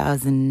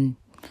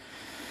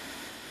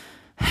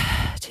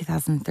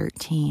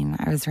 2013,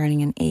 I was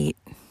running an 8.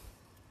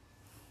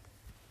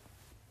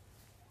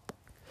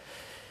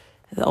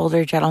 The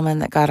older gentleman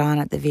that got on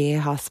at the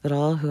VA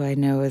hospital, who I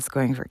know is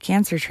going for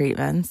cancer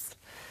treatments,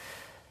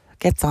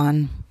 gets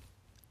on.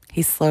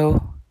 He's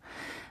slow.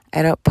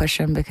 I don't push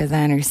him because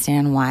I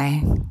understand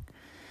why.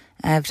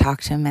 I've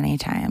talked to him many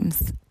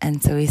times.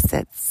 And so he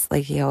sits,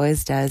 like he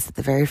always does, at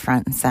the very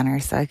front and center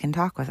so I can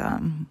talk with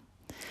him.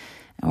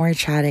 And we're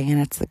chatting,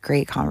 and it's a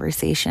great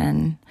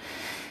conversation.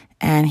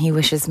 And he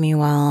wishes me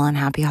well and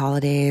happy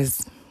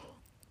holidays.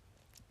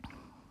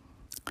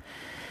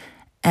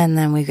 And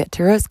then we get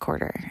to Rose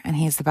Quarter, and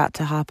he's about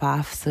to hop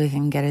off so he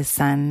can get his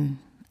son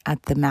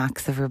at the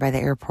Max over by the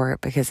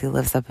airport because he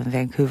lives up in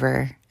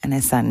Vancouver, and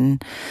his son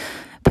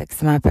picks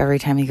him up every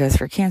time he goes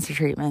for cancer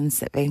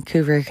treatments at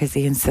Vancouver because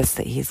he insists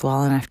that he's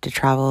well enough to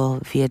travel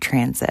via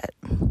transit.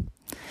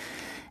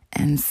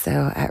 And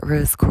so at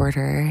Rose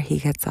Quarter, he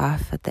gets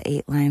off at the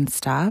 8-line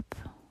stop.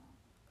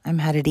 I'm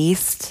headed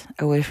east,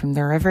 away from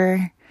the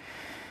river,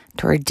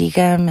 toward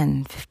Deacom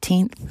and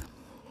 15th,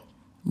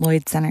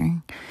 Lloyd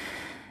Center.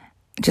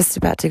 Just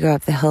about to go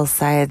up the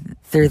hillside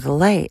through the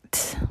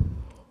light.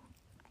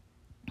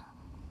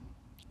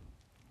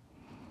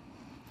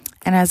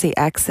 And as he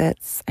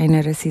exits, I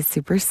notice he's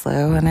super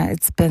slow, and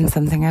it's been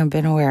something I've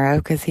been aware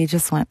of because he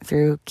just went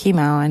through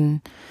chemo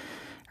and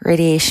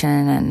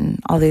radiation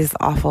and all these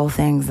awful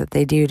things that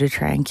they do to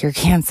try and cure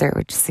cancer,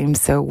 which seems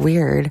so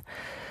weird,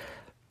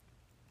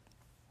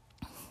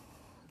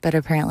 but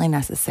apparently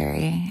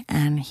necessary.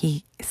 And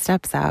he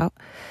steps out,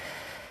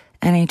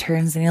 and he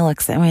turns and he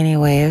looks at me and he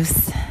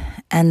waves.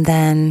 And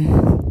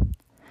then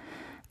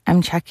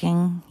I'm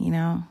checking,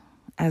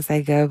 as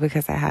I go,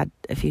 because I had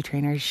a few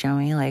trainers show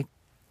me, like,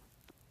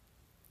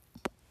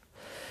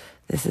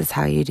 this is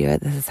how you do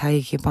it. This is how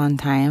you keep on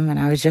time. And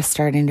I was just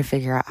starting to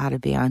figure out how to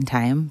be on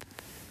time.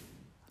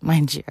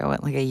 Mind you, I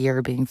went like a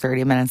year being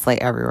 30 minutes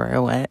late everywhere I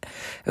went.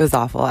 It was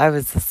awful. I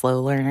was a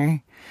slow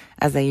learner,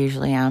 as I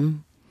usually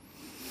am.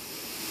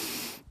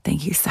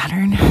 Thank you,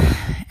 Saturn.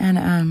 And,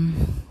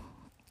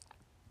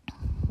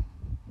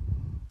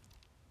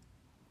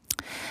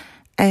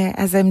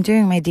 as I'm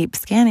doing my deep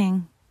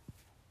scanning,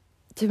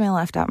 to my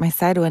left out my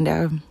side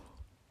window,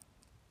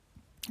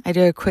 I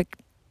do a quick,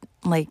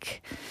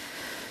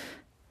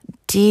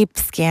 deep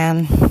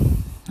scan,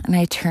 and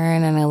I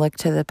turn and I look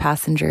to the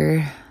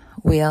passenger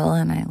wheel,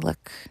 and I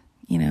look,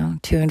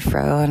 to and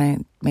fro, and I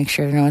make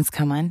sure no one's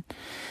coming.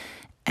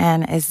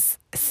 And as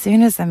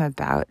soon as I'm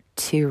about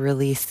to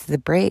release the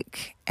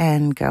brake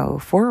and go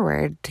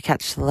forward to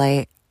catch the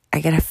light, I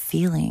get a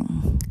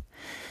feeling,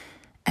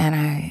 and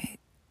I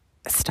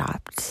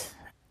stopped,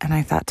 and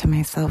I thought to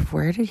myself,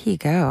 where did he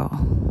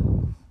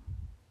go?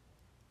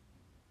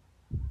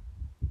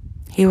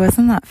 He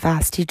wasn't that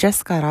fast. He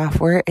just got off.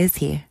 Where is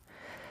he?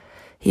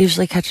 He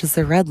usually catches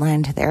the red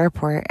line to the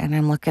airport, and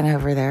I'm looking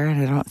over there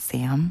and I don't see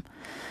him.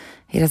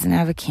 He doesn't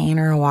have a cane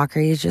or a walker.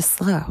 He's just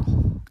slow.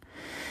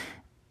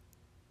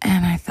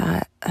 And I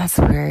thought, that's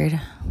weird.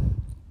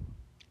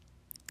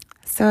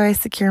 So I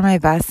secure my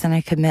bus and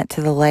I commit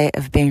to the light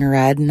of being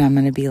red, and I'm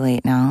going to be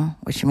late now,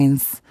 which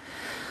means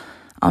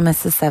I'll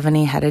miss the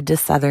 70 headed to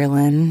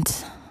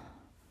Sutherland.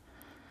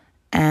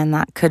 And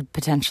that could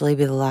potentially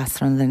be the last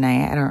one of the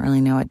night. I don't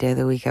really know what day of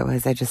the week it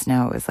was. I just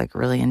know it was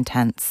really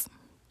intense.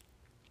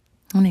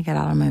 When I get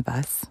out of my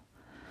bus,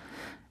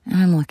 and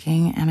I'm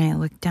looking, and I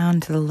look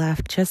down to the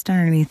left, just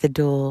underneath the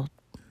dual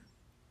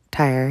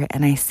tire,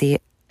 and I see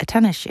a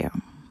tennis shoe.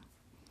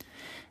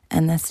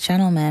 And this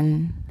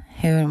gentleman,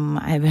 whom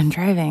I've been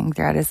driving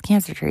throughout his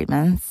cancer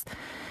treatments,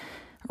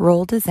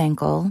 rolled his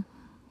ankle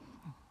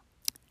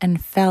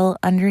and fell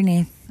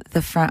underneath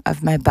the front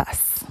of my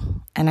bus.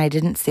 And I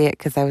didn't see it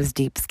because I was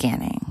deep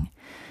scanning.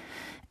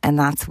 And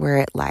that's where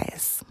it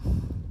lies.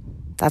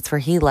 That's where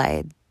he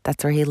laid.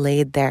 That's where he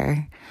laid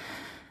there,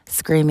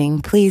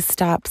 screaming, please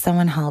stop,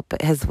 someone help.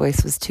 But his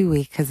voice was too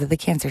weak because of the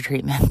cancer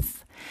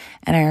treatments.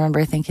 And I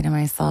remember thinking to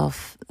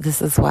myself,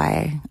 this is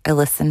why I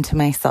listen to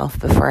myself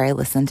before I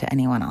listen to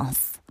anyone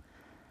else.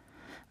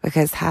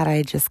 Because had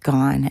I just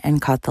gone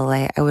and caught the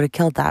light, I would have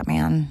killed that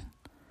man.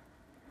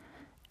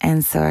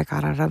 And so I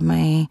got out of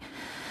my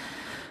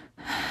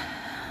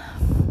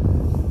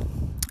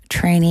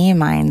trainee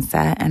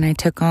mindset and I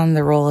took on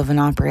the role of an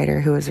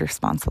operator who was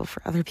responsible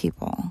for other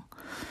people.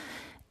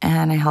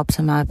 And I helped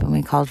him up and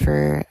we called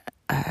for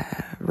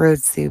road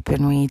soup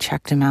and we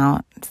checked him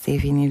out to see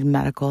if he needed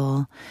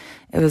medical.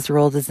 It was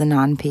rolled as a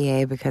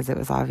non-PA because it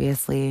was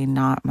obviously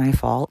not my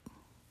fault.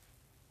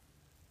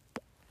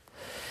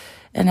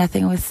 And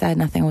nothing was said,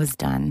 nothing was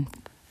done.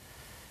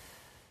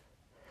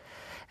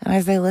 And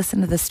as I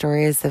listen to the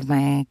stories of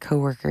my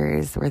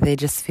coworkers where they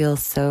just feel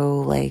so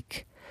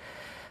like,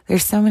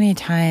 there's so many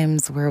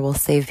times where we'll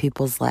save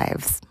people's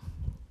lives.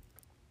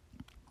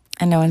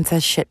 And no one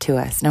says shit to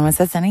us. No one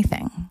says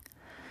anything.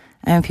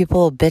 And people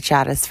will bitch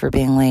at us for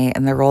being late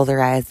and they roll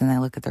their eyes and they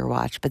look at their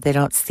watch, but they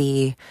don't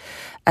see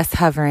us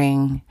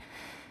hovering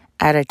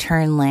at a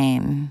turn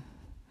lane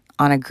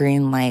on a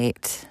green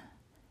light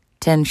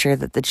to ensure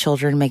that the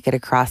children make it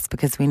across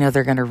because we know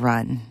they're going to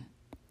run.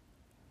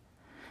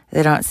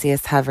 They don't see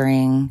us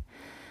hovering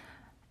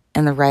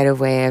in the right of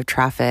way of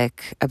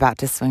traffic about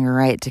to swing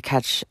right to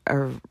catch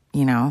a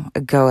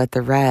go at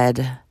the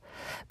red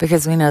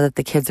because we know that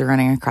the kids are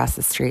running across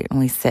the street and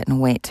we sit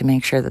and wait to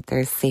make sure that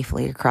they're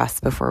safely across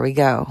before we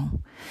go.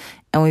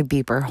 And we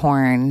beep our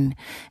horn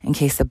in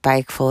case a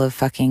bike full of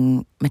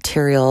fucking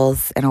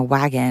materials and a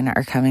wagon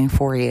are coming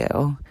for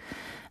you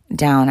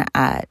down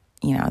at,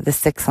 the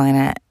 6 line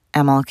at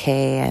MLK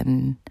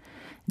and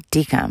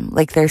Decum.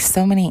 Like there's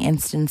so many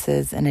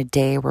instances in a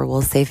day where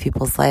we'll save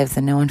people's lives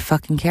and no one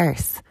fucking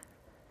cares.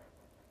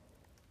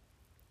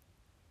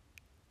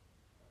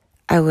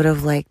 I would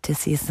have liked to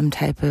see some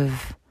type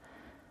of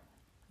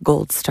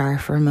gold star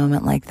for a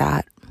moment like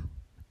that.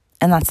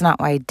 And that's not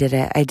why I did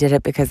it. I did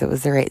it because it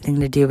was the right thing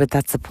to do, but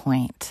that's the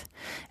point,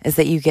 is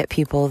that you get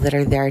people that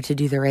are there to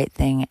do the right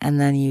thing and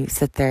then you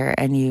sit there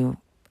and you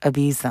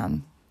abuse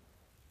them.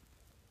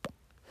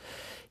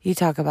 You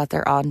talk about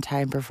their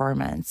on-time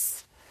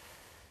performance.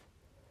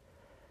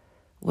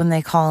 When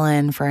they call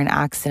in for an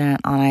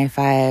accident on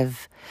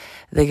I-5,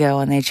 they go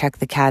and they check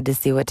the CAD to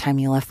see what time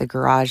you left the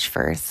garage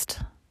first.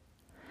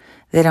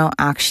 They don't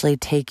actually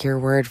take your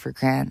word for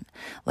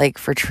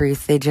for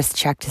truth. They just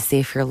check to see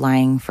if you're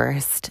lying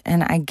first.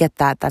 And I get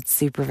that. That's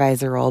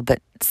supervisor role.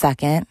 But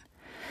second,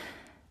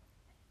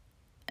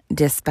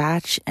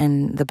 dispatch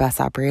and the bus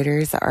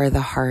operators are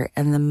the heart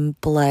and the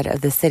blood of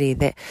the city.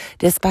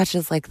 Dispatch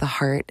is like the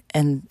heart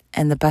and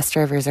the bus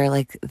drivers are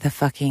like the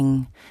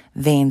fucking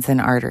veins and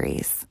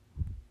arteries.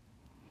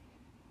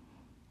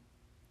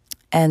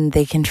 And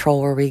they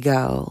control where we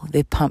go.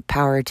 They pump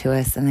power to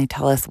us and they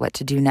tell us what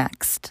to do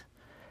next.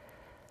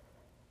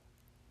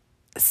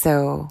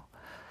 So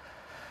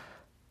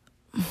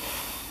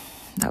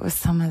that was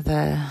some of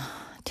the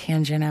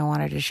tangent I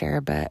wanted to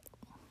share, but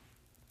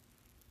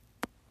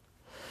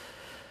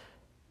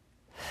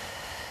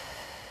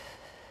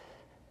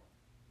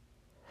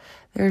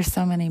there are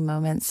so many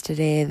moments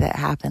today that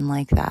happen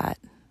like that.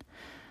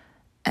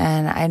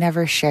 And I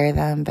never share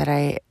them, but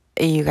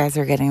you guys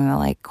are getting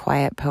the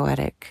quiet,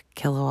 poetic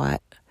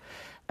kilowatt.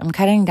 I'm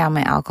cutting down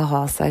my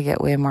alcohol so I get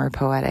way more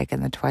poetic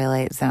in the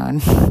twilight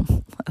zone,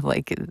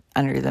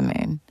 under the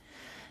moon.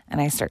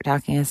 And I start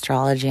talking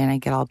astrology and I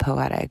get all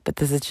poetic, but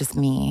this is just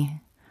me.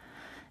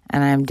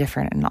 And I'm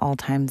different in all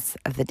times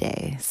of the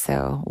day,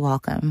 so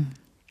welcome.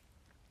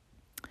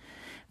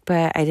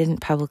 But I didn't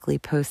publicly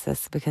post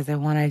this because I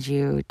wanted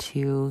you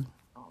to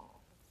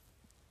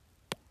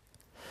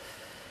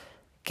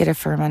get a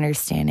firm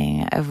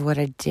understanding of what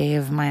a day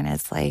of mine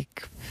is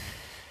like,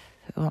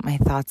 what my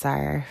thoughts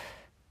are.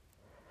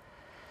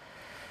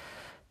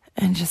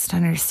 And just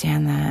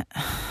understand that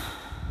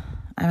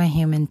I'm a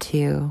human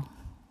too.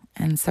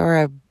 And so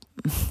are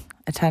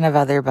a ton of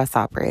other bus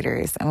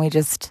operators. And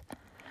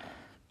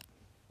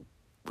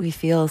we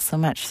feel so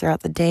much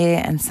throughout the day.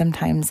 And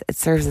sometimes it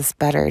serves us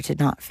better to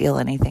not feel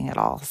anything at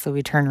all. So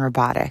we turn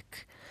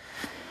robotic.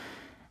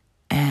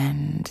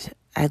 And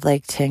I'd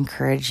like to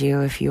encourage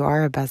you, if you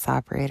are a bus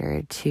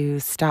operator, to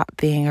stop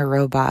being a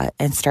robot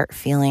and start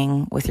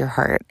feeling with your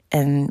heart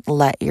and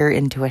let your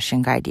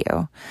intuition guide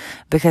you.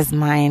 Because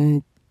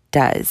mine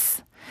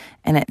does.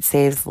 And it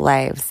saves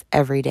lives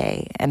every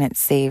day. And it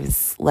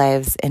saves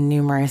lives in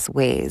numerous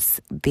ways.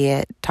 Be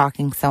it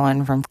talking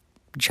someone from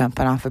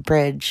jumping off a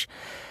bridge.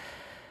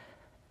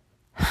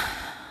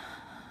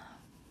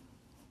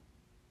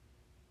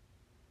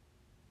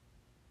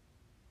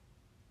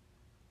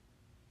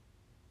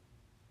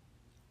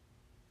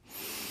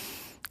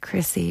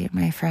 Chrissy,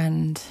 my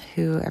friend,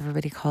 who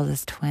everybody calls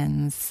us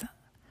twins,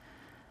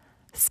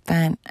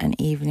 spent an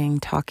evening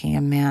talking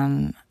a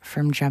man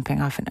from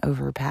jumping off an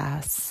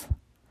overpass.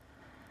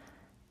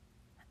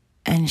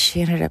 And she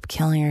ended up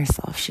killing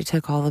herself. She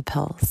took all the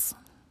pills.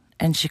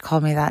 And she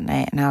called me that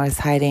night, and I was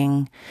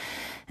hiding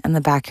in the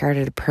backyard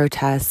at a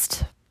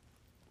protest.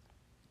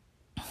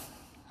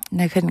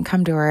 And I couldn't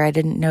come to her. I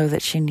didn't know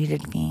that she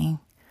needed me.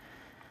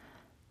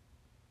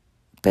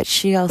 But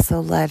she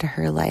also led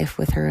her life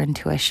with her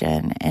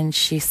intuition, and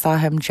she saw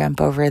him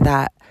jump over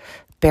that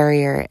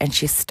barrier, and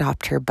she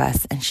stopped her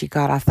bus, and she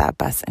got off that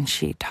bus, and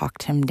she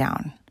talked him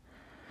down.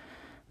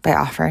 by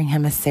offering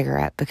him a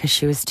cigarette because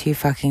she was too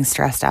fucking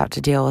stressed out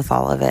to deal with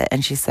all of it.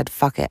 And she said,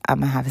 fuck it, I'm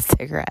gonna have a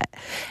cigarette.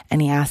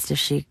 And he asked if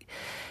she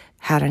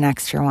had an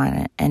extra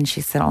one. And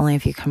she said, only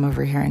if you come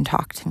over here and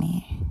talk to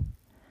me.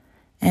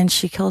 And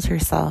she killed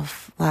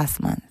herself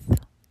last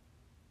month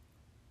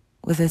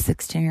with a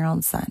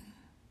 16-year-old son.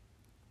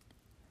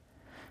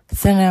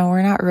 So no,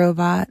 we're not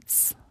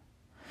robots.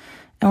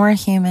 And we're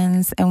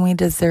humans, and we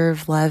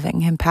deserve love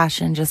and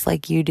compassion just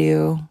like you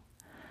do.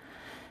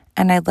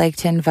 And I'd like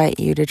to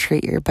invite you to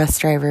treat your bus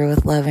driver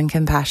with love and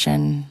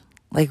compassion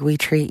like we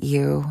treat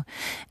you.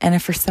 And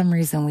if for some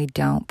reason we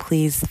don't,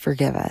 please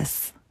forgive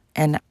us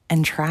and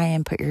try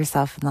and put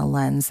yourself in the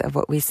lens of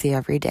what we see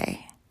every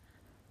day.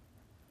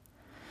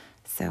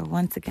 So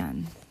once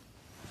again,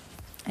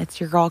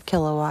 it's your girl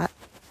Kilowatt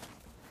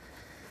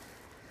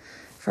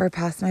for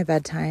past my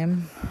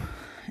bedtime,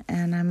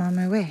 and I'm on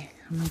my way.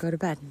 I'm going to go to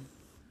bed.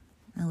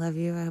 I love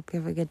you. I hope you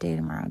have a good day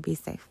tomorrow. Be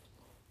safe.